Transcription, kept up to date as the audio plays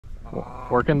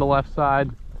Working the left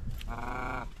side.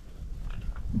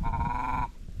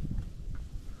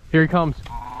 Here he comes.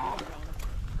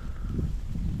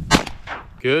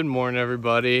 Good morning,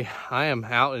 everybody. I am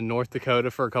out in North Dakota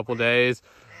for a couple days.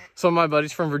 Some of my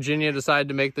buddies from Virginia decided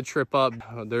to make the trip up.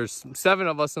 There's 7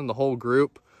 of us in the whole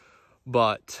group,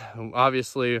 but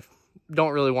obviously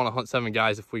don't really want to hunt 7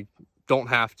 guys if we don't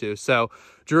have to. So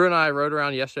Drew and I rode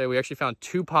around yesterday. We actually found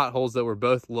 2 potholes that were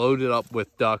both loaded up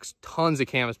with ducks, tons of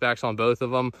canvasbacks on both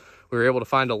of them. We were able to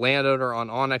find a landowner on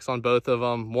Onyx on both of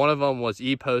them. One of them was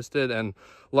e-posted, and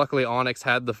luckily Onyx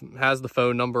has the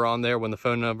phone number on there when the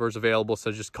phone number is available.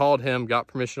 So just called him, got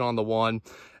permission on the one,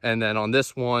 and then on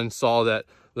this one saw that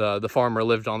the farmer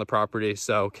lived on the property,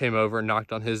 so came over and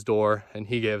knocked on his door, and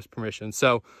he gave us permission.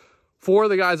 So 4 of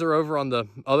the guys are over on the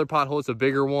other pothole. It's a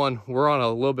bigger one. We're on a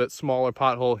little bit smaller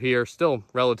pothole here, still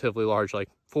relatively large, like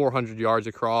 400 yards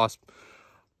across,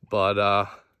 but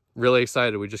really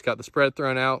excited. We just got the spread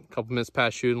thrown out, a couple minutes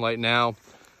past shooting light now,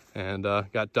 and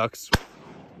got ducks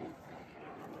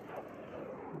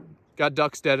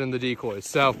dead in the decoys.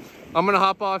 So I'm gonna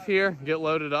hop off here, get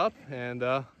loaded up, and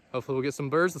hopefully we'll get some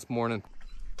birds this morning.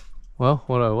 Well,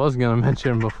 what I was gonna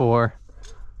mention before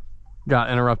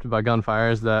got interrupted by gunfire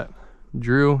is that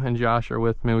Drew and Josh are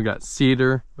with me. We got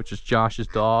Cedar, which is Josh's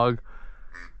dog,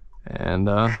 and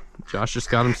Josh just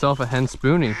got himself a hen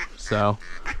spoonie. So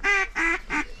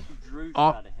Drew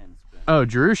shot a hen spoonie. Oh,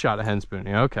 Drew shot a hen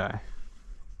spoonie. Okay.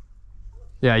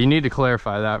 Yeah, you need to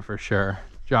clarify that for sure.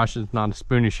 Josh is not a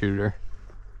spoonie shooter.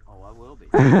 Oh, I will be.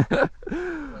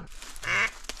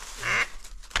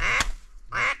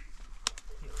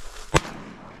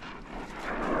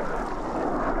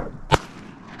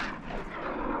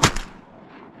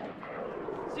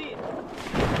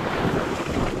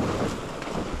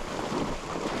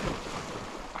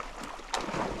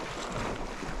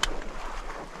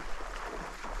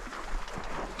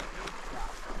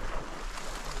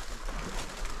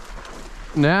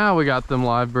 Now we got them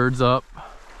live birds up.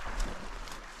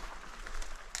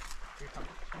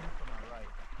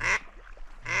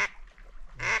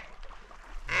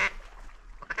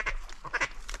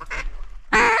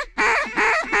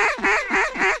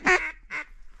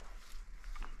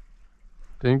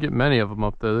 Didn't get many of them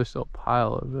up there. There's still a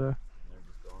pile over there. They're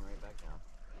just going right back down.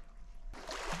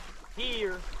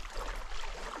 Here.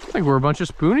 I think we're a bunch of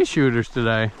spoonie shooters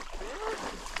today.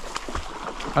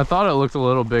 I thought it looked a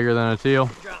little bigger than a teal.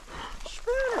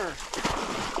 Spooner.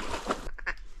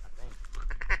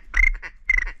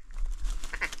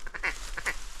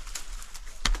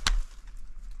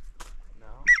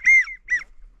 No.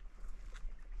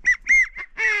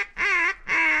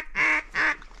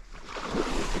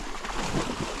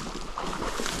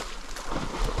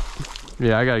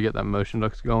 Yeah, I gotta get that motion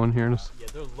ducks going here. Yeah,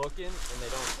 they're looking and they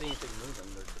don't see anything moving.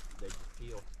 They just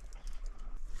feel.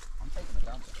 I'm taking a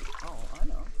dump. Oh, I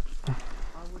know. I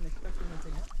wouldn't expect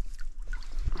anything else.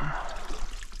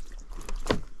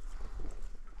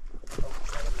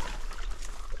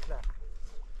 What's that?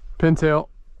 Pintail.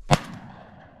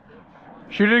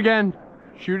 Shoot it again.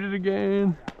 Shoot it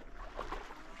again.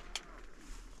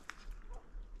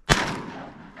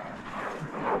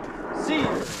 See.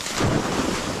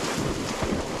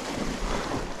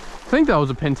 I think that was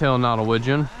a pintail, not a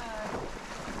widgeon.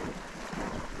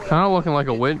 Kind of looking like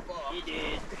a widgeon.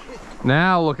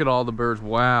 Now look at all the birds.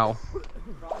 Wow.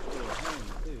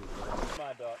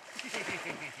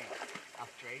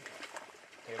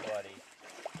 Here, buddy.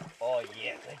 Oh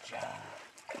yeah, good job.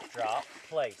 Drop,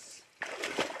 place.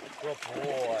 Good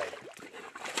boy.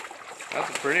 That's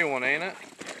a pretty one, ain't it?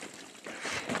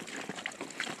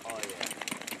 Oh yeah.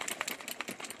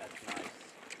 That's nice.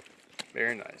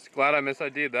 Very nice. Glad I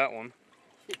mis-ID'd that one.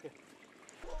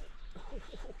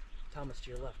 Thomas, to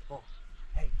your left. Oh.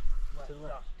 Hey, to the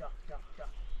left. Duck.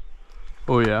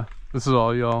 Oh yeah, this is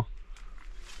all y'all.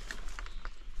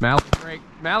 Mallard break.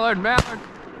 Mallard.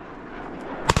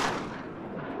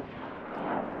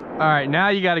 All right, now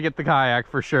you got to get the kayak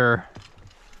for sure.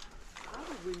 How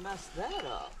did we mess that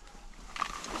up?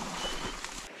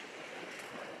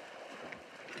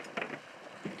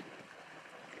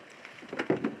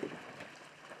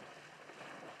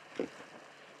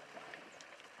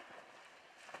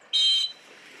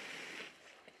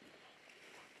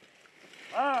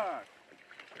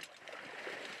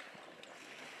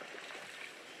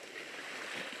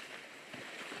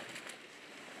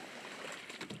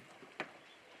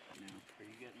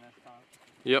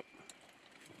 Yep.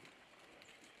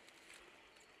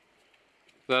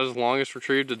 That is the longest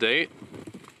retrieved to date.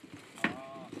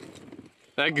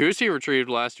 That goose he retrieved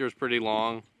last year was pretty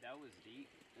long. That was deep.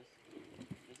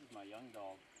 This is my young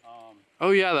dog.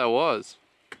 Oh yeah, that was.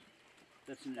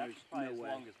 That's probably as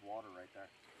long as water right there.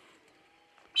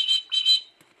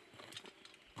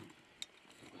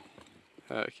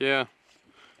 Heck yeah. If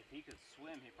he could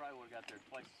swim, he probably would have got there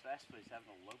twice as fast, but he's having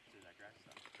to lope through that grass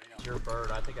stuff. Your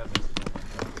bird, I think I missed it.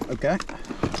 Okay.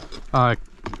 I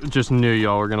just knew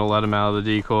y'all were gonna let him out of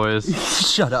the decoys.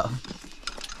 Shut up.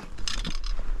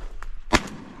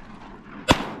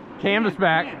 Canvas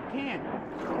back.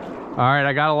 All right,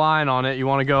 I got a line on it. You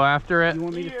want to go after it? You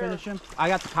want me to finish him? I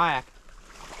got the kayak.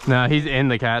 No, he's in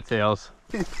the cattails.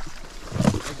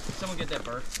 Someone get that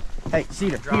bird. Hey,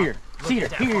 Cedar, here. Cedar,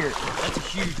 here. That's a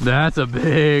huge. That's a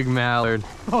big mallard.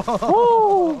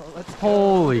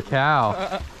 Holy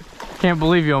cow. Can't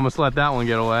believe you almost let that one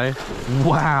get away.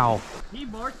 Wow. He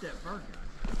marked that bird,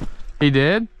 guys. He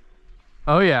did?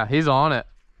 Oh yeah, he's on it.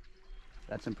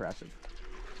 That's impressive.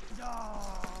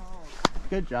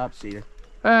 Good job, Cedar.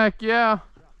 Heck yeah.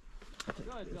 So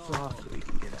we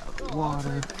can get out of the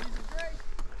water.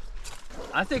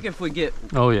 I think if we get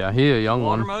Oh yeah, he a young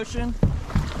water one. motion,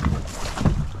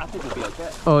 I think we'll be okay.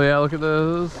 Oh yeah, look at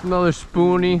this. Another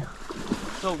spoonie.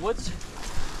 So what's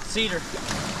Cedar?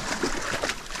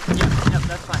 Yep,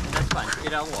 that's fine. That's fine.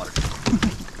 Get out of the water.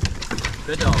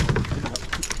 Good dog.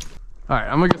 All right,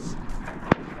 I'm gonna get...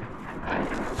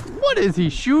 What is he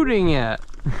shooting at?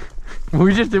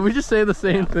 Did we just say the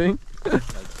same thing?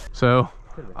 So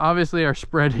obviously our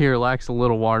spread here lacks a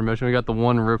little water motion. We got the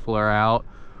one rippler out,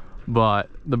 but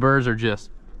the birds are just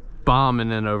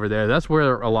bombing in over there. That's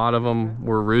where a lot of them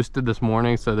were roosted this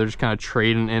morning, so they're just kind of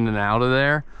trading in and out of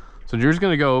there. So Drew's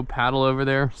gonna go paddle over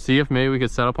there, see if maybe we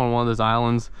could set up on one of those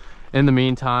islands. In the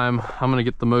meantime, I'm gonna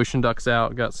get the motion ducks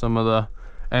out. Got some of the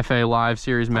FA Live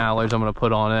Series mallards I'm gonna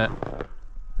put on it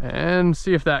and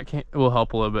see if that will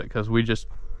help a little bit, because we're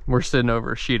sitting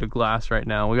over a sheet of glass right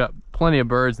now. We got plenty of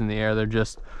birds in the air. They're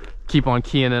just keep on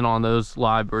keying in on those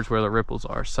live birds where the ripples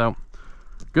are. So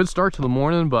good start to the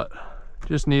morning, but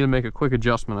just need to make a quick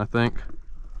adjustment, I think.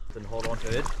 Then hold on to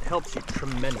it. It helps you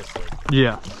tremendously.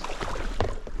 Yeah.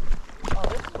 Oh,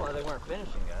 this is why they weren't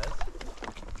finishing, guys.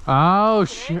 Oh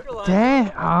shit.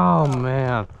 Dang. Oh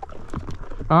man.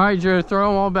 All right, Drew, throw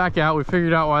them all back out. We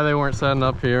figured out why they weren't setting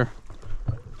up here.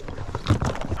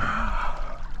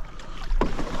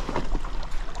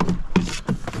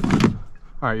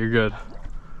 All right, you're good.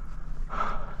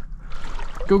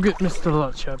 Go get Mr.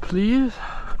 Lutcha, please.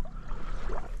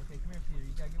 Okay, come here, Peter.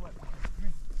 You gotta get wet. Come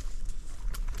here.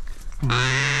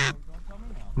 Don't tell me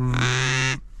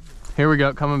now. Here we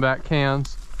go, coming back,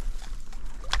 cans.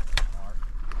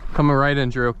 Coming right in,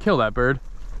 Drew. Kill that bird.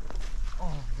 Oh,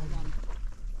 hold on.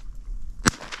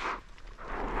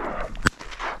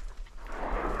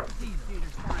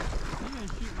 Peter's fine. You're gonna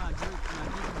shoot my group.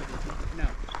 No.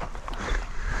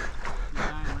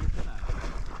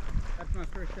 That's my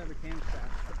first ever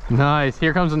canvasback. Nice.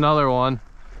 Here comes another one.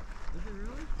 Is it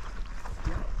really?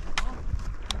 Yeah.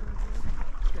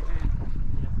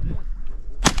 Yes, it is.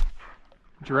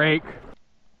 Drake.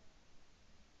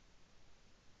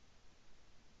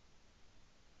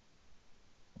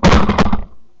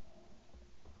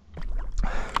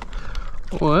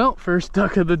 Well, first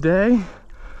duck of the day.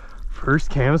 First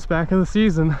canvasback of the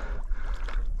season.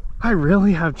 I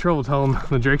really have trouble telling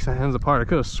the drakes and hens apart. I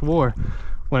could have swore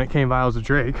when it came by I was a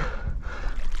drake.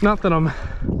 Not that I'm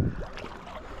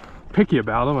picky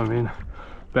about them. I mean,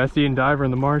 best eating diver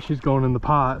in the marsh, she's going in the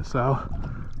pot, so,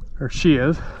 or she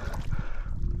is.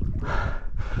 I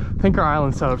think our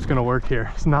island setup's gonna work here.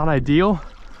 It's not ideal,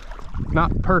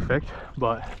 not perfect,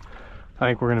 but I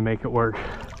think we're gonna make it work.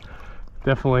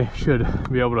 Definitely should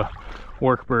be able to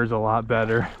work birds a lot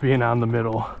better being out in the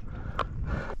middle.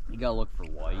 You gotta look for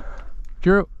white.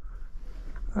 Drew,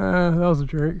 that was a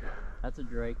drake. That's a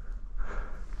drake.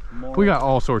 We got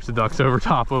all sorts of ducks over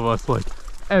top of us, like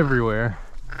everywhere.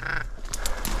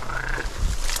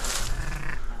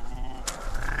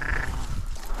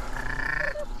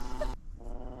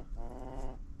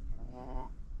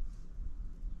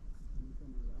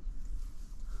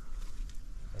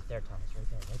 Right there, Thomas. Right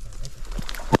there.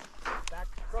 Back.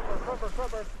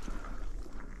 Crumper.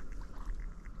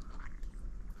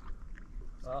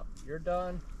 Well, you're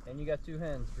done, and you got two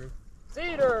hens, Drew.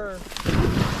 Cedar!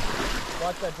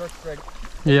 Watch that jerk straight.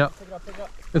 Yeah. Pick it up.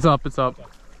 It's up. Okay.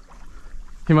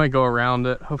 He might go around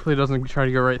it. Hopefully he doesn't try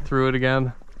to go right through it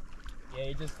again.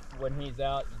 Yeah, when he's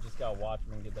out, you just gotta watch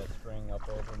him and get that string up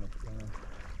over him.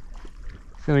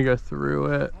 He's gonna go through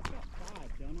it. I've got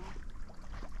 5, don't I?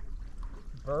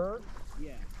 Bird?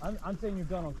 Yeah. I'm saying you're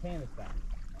done on canvasback.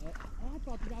 I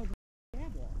thought that was a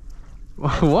jaguar.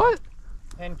 What?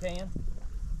 Hen can?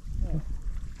 Well,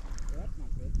 that's not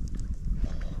good.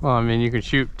 Well, I mean, you can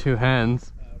shoot 2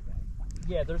 hens. Okay.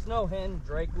 Yeah, there's no hen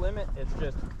drake limit. It's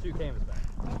just 2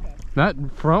 canvasbacks. Okay. That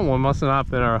front one must have not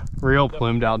been a real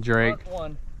plumed out drake. The front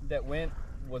one that went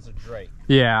was a drake.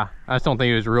 Yeah, I just don't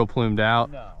think it was real plumed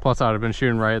out. No. Plus, I would have been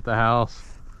shooting right at the house.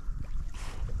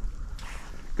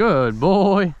 Good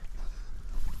boy.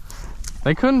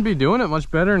 They couldn't be doing it much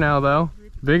better now, though.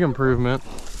 Big improvement.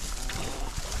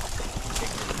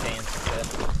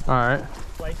 All right.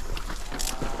 Place.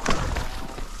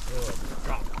 Good.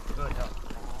 Drop. Good help.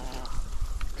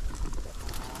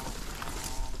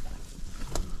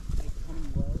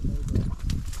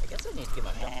 I guess I need to get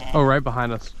my shot. Oh, right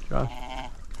behind us, Josh.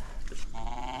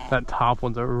 That top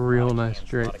one's a real nice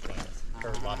drake. A lot of cans, or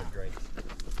a lot of drakes.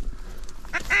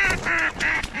 I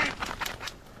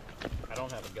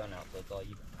don't have a gun out, so it's all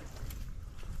you.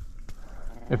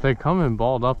 If they come in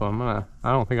balled up, I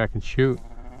don't think I can shoot.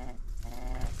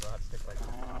 So I'd stick like a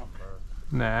bottom bird.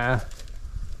 Nah.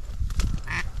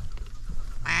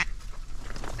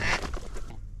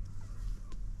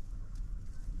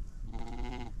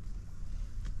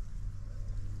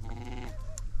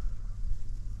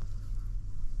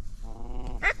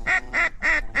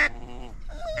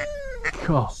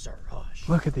 Oh, Sir, hush.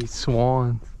 look at these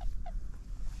swans.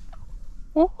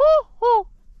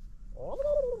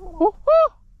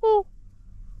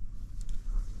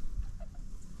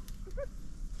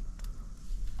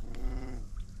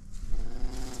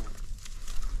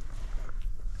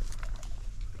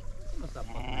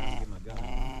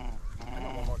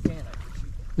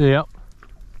 Yep.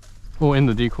 Oh, in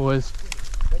the decoys.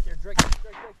 Right there, Drake.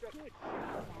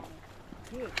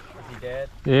 Is he dead?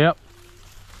 Yep.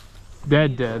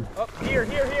 Dead. Oh, here.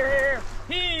 Here.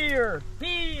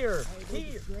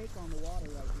 Drake on the water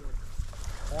right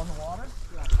here. On the water?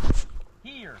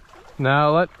 Here.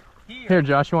 Now here,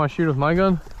 Josh, you want to shoot with my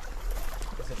gun?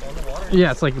 Is it on the water? Yeah,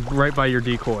 it's like right by your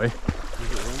decoy.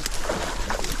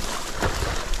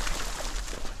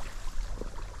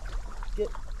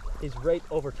 He's right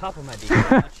over top of my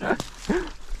decoy.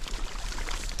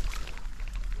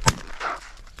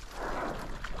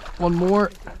 One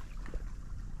more.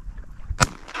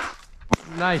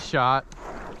 Nice shot.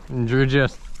 And Drew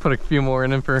just put a few more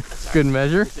in him for good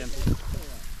measure.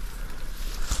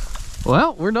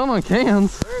 Well, we're done on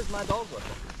cans. Where's my dog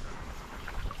whistle?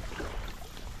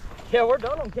 Yeah, we're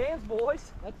done on cans,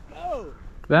 boys. Let's go.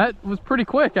 That was pretty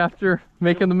quick after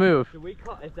making the move. Should we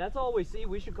call, if that's all we see,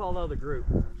 we should call another group.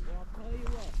 Well, I'll tell you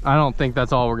what. I don't think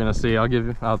that's all we're gonna see. I'll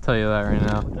tell you that right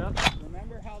now. What's up?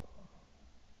 Remember how...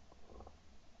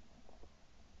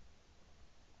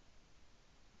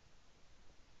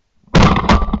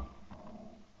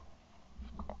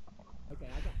 Okay,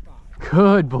 I got 5.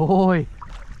 Good boy.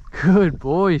 Good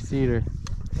boy, Cedar.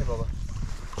 Hey, Bubba.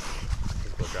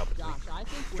 Go drop it. Josh, I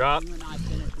think Drop. you and I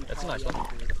finished, we That's a call nice the one.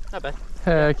 other group. Not bad.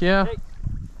 Heck yeah. Hey.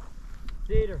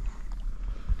 Cedar.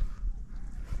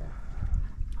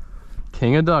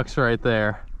 King of ducks right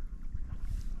there.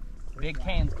 Big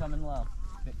cans coming low.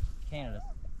 Canada.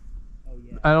 Oh,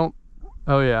 yeah.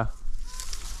 Oh yeah.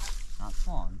 Not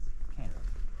swans. Canada.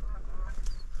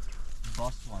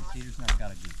 Bust one. Cedar's never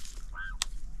got a goose.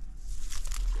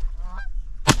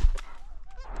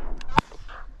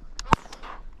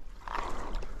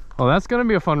 Well, that's gonna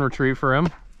be a fun retrieve for him.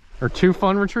 Or 2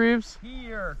 fun retrieves.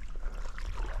 Here.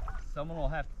 Someone will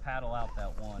have to paddle out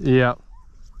that one. Yep.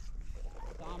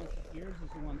 Thomas, yours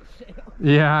is the one that sailed.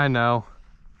 Yeah, I know.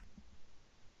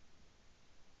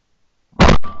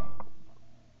 Right?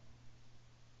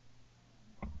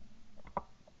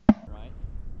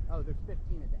 Oh, there's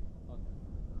 15 of them. Okay.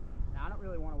 Now, I don't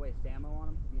really want to waste ammo on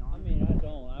them, to be honest. I mean, I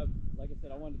don't. Like I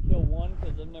said, I wanted to kill one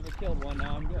because I've never killed one.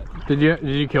 Now I'm good. Did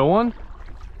you kill one?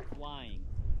 Flying.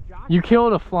 Josh, You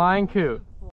killed a flying coot.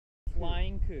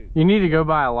 Flying coot. You need to go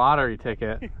buy a lottery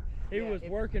ticket. He was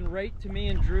working right to me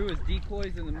and Drew as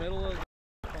decoys in the middle of the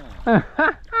pond.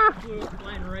 Flew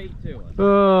flying right to us.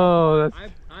 Oh,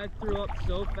 that's I threw up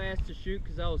so fast to shoot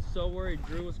because I was so worried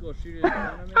Drew was going to shoot it in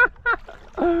front of me.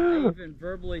 I even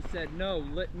verbally said, no,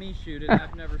 let me shoot it.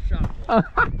 I've never shot one.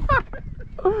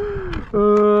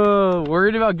 oh,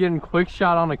 worried about getting quick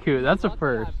shot on a coot. That's a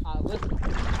first. listen.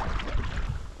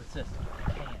 What's this?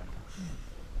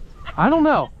 I don't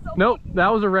know. Nope,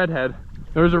 that was a redhead.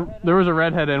 There was a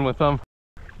redhead in with them.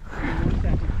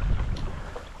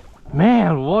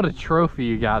 Man, what a trophy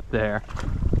you got there.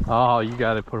 Oh, you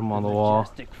got to put him on the wall.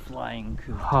 Majestic flying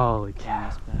coot. Holy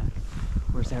cow.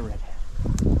 Where's that redhead?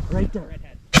 Right there.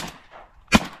 Redhead.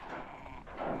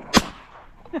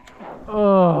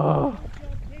 Oh.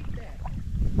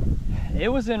 It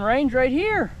was in range right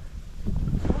here.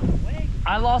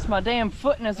 I lost my damn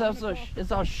footing as I was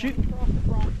shooting.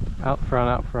 Out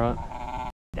front.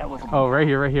 That was Oh, right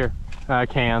here.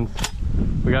 Cans.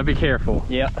 We gotta be careful.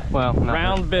 Yep. Well,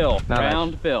 round bill.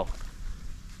 Round bill.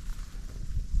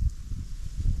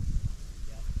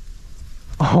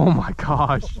 Oh my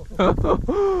gosh.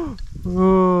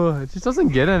 Ooh, it just doesn't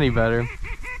get any better.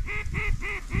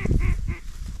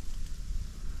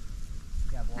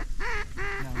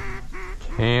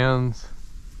 Cans.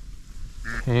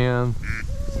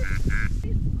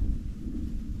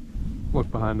 Look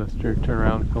behind us, Drew. Turn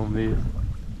around and film these.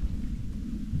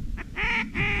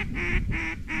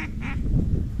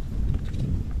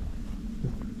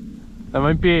 That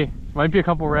might be a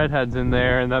couple redheads in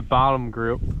there in that bottom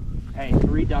group. Hey,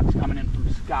 3 ducks coming in from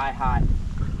sky high.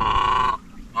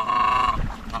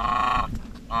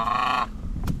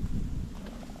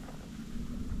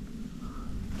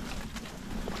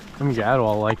 Some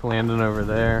gadwall like landing over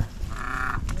there.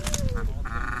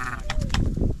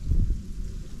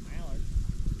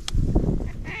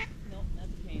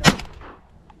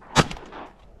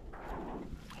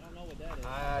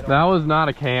 That was not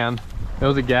a can. It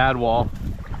was a gadwall.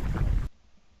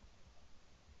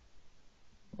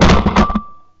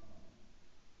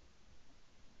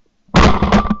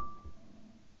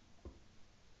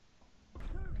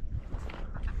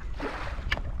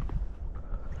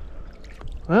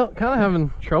 Well, kind of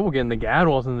having trouble getting the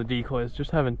gadwalls and the decoys. Just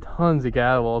having tons of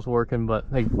gadwalls working,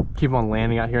 but they keep on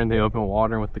landing out here in the open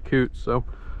water with the coots. So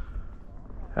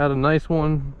had a nice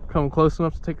one come close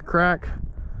enough to take a crack.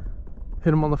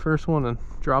 Hit him on the first one and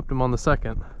dropped him on the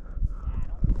second.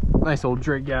 Nice old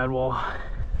Drake gadwall.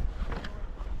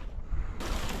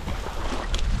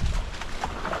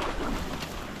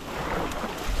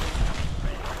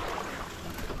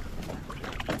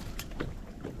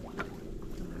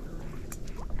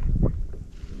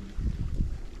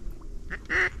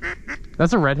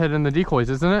 That's a redhead in the decoys,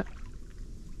 isn't it?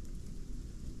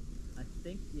 I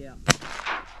think, yeah.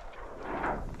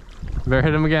 Better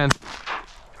hit him again.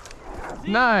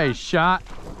 Nice shot.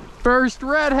 First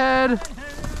redhead.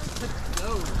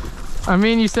 I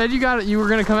mean, you said you were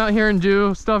gonna come out here and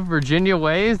do stuff Virginia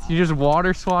ways. You just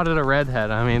water swatted a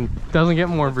redhead. I mean, doesn't get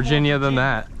more Virginia than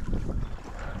that.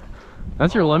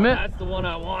 That's your limit? That's the one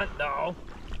I want, though.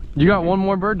 You got one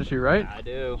more bird to shoot, right? I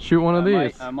do. Shoot one of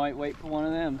these. I might wait for one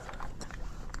of them.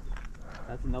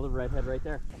 That's another redhead right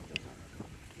there.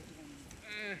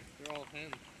 They're all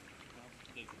hens.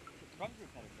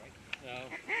 No.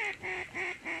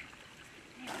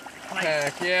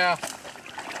 Heck yeah.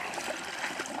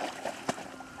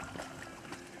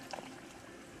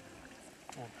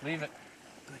 Well, leave it.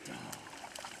 Good dog.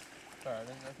 Sorry, I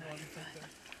didn't know what you think there.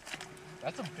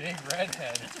 That's a big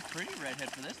redhead. That's a pretty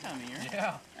redhead for this time of year.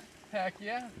 Yeah. Heck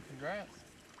yeah. Congrats.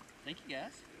 Thank you,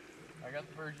 guys. I got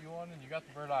the bird you wanted, and you got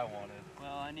the bird I wanted.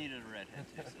 Well, I needed a redhead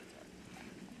too, so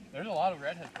it's There's a lot of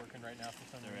redheads working right now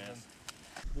for some reason.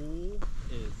 Bull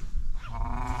is.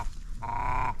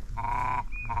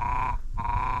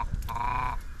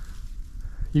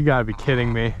 You gotta be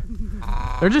kidding me.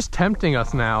 They're just tempting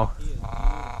us now.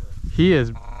 He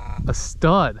is a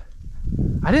stud.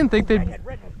 I didn't think they'd...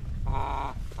 Redhead.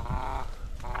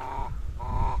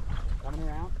 Coming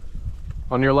around.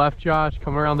 On your left, Josh,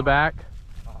 coming around the back.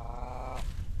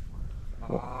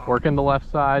 Working the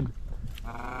left side.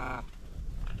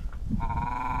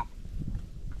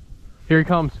 Here he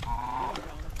comes.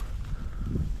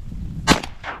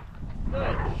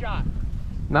 Good shot.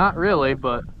 Not really,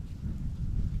 but...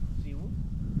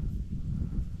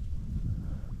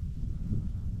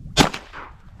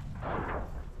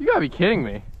 You gotta be kidding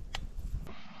me.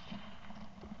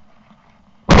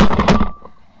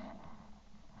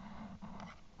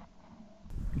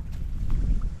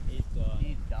 He's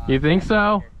done. You think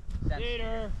so?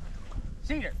 Cedar!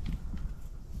 Cedar!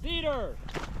 Cedar!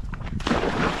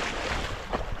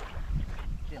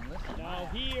 Didn't listen. Now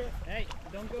here. Hey,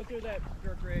 don't go through that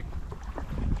jerk rig.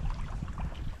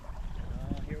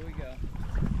 Here we go.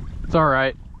 It's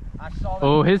alright. I saw that.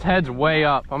 Oh, his head's way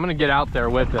up. I'm gonna get out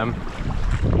there with him.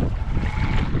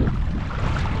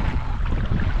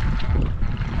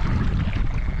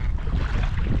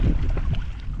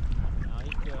 No,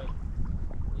 he's good.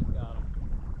 He's got him.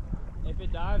 If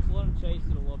it dives, let him chase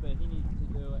it a little bit. He needs to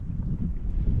do it.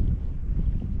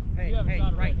 Hey, You haven't hey,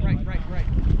 shot a right.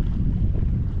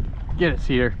 Get it,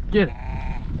 Cedar. Get it.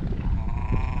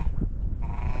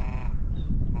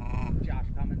 Josh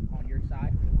coming on your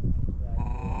side.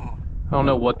 I don't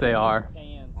know what they are.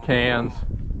 Cans.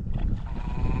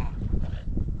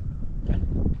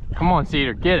 Come on,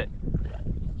 Cedar. Get it.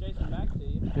 He's chasing back to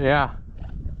you. Yeah.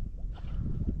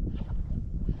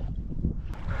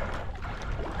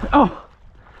 Oh!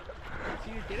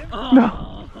 Cedar, get him? No!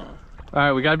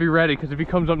 Alright, we gotta be ready, because if he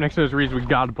comes up next to those reeds, we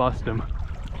gotta bust him.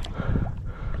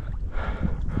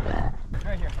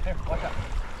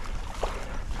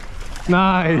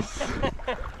 Nice.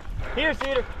 Here,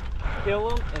 Cedar. Kill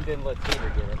him and then let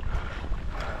Cedar get it.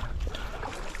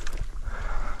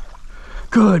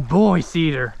 Good boy,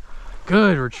 Cedar.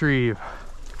 Good retrieve.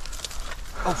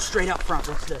 Oh, straight up front.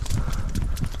 What's this?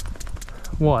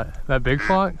 What? That big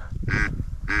flock?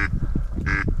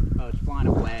 Oh, it's flying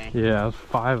away. Yeah, there's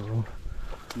 5 of them.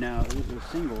 No, it was a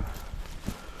single.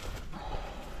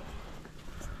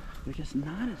 They're just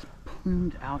not as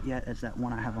plumed out yet as that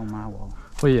one I have on my wall.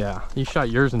 Well, yeah, you shot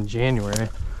yours in January.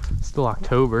 It's still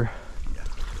October.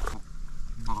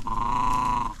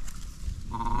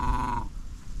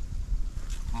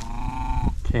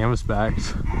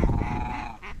 Canvasbacks.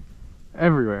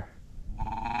 Everywhere.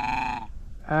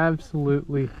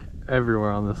 Absolutely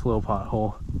everywhere on this little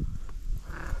pothole.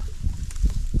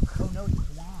 Oh no,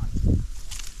 swan.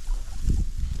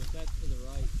 Put that to the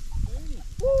right.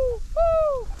 Woo,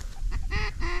 woo.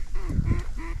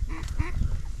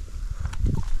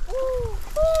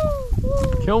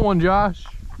 Kill one, Josh.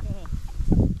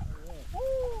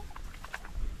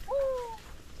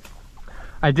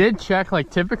 I did check, like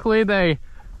typically they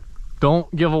don't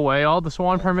give away all the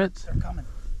swan permits. They're coming.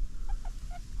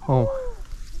 Oh.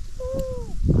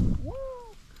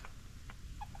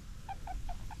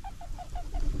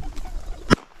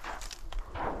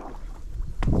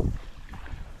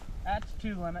 That's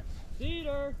 2 limits.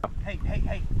 Cedar. Hey, hey,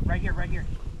 hey. Right here, right here.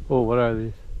 Oh, what are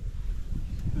these?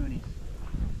 Boonies.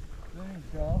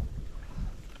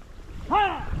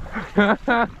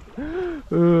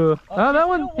 Oh, that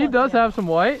one, he does have some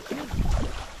white.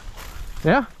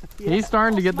 Yeah, he's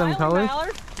starting to get them colors.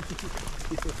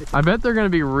 I bet they're gonna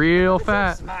be real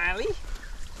fat. Smiley.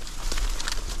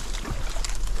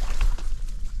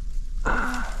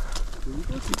 Will you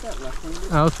go keep that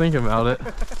left-handed? I was thinking about it.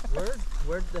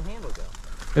 Where'd the handle go?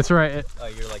 It's right. Oh,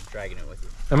 you're like dragging it with you.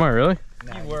 Am I really?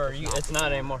 No, You were. It's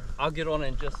not anymore. I'll get on it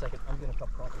in just a second. I'm gonna cup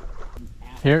coffee.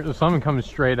 Here, there's something coming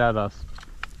straight at us.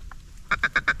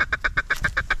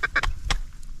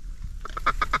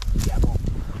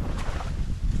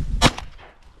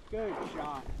 Good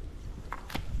shot.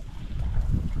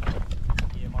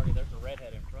 Yeah, Marty, there's a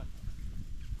redhead in front.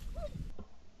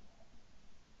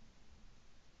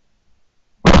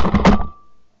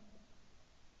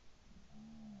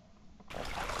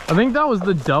 I think that was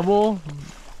the double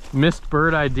missed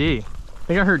bird ID. I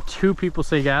think I heard 2 people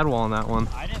say gadwall on that one.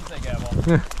 I didn't say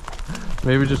gadwall.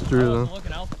 Maybe just I drew wasn't them.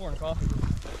 looking. I was pouring coffee.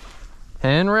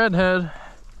 And redhead.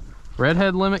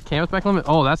 Redhead limit, canvasback limit.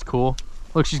 Oh, that's cool.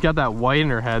 Look, she's got that white in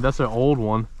her head. That's an old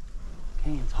one.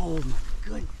 Hands, hold my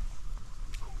goodness.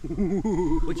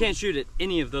 We can't shoot at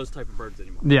any of those type of birds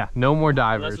anymore. Yeah, no more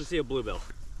Unless we divers. see a bluebill.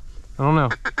 I don't know.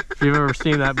 If you've ever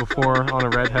seen that before on a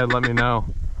redhead, let me know.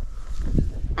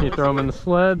 Can you throw them in the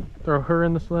sled? Throw her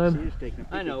in the sled? You're just taking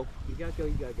a I know. You gotta go,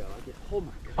 you gotta go. I get, hold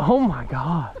my goodness. Oh my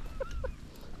god.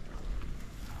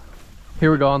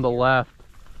 Here we go on the left.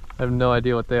 I have no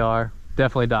idea what they are.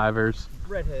 Definitely divers.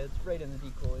 Redheads right in the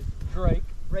decoys. Drake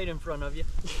right in front of you.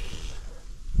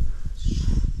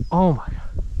 Oh my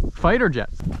god. Fighter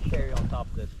jets. Cherry on top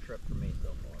of this trip for me so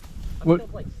far. I've What-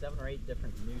 killed like 7 or 8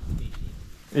 different new species.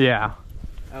 Yeah.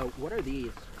 Oh, what are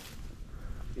these?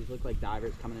 These look like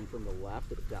divers coming in from the left.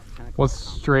 It's that kind of What's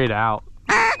straight out?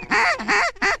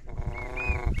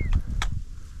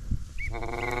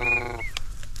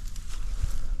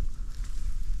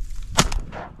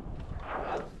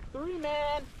 Three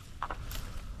man.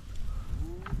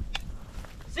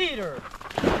 Cedar.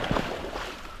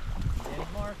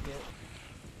 Didn't mark it.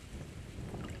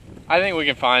 I think we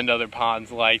can find other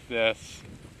ponds like this.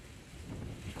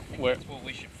 Where? That's what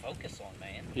we should focus on,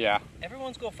 man. Yeah.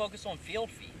 Everyone's gonna focus on field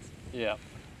feeds. Yeah.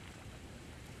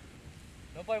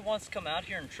 Nobody wants to come out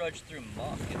here and trudge through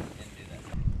muck and do that.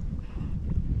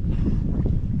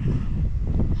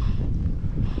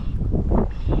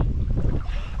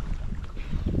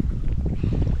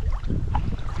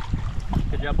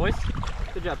 Good job, boys.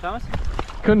 Good job, Thomas.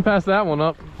 Couldn't pass that one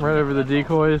up right over the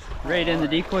decoys. Right in the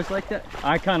decoys like that.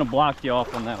 I kind of blocked you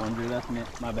off on that one, Drew. That's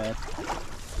my bad.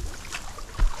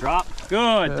 Drop.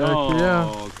 Good dog.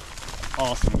 Yeah.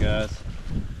 Awesome, guys.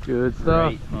 Good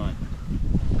stuff. Great hunt.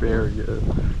 Very good.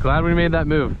 Glad we made that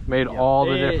move. Made all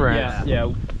the difference.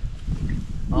 Yeah.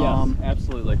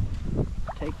 Absolutely.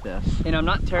 take this. And I'm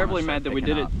not terribly Honestly, mad that we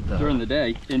picking did it up the- during the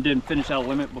day and didn't finish out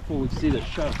limit before we see the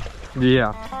show.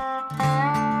 Yeah.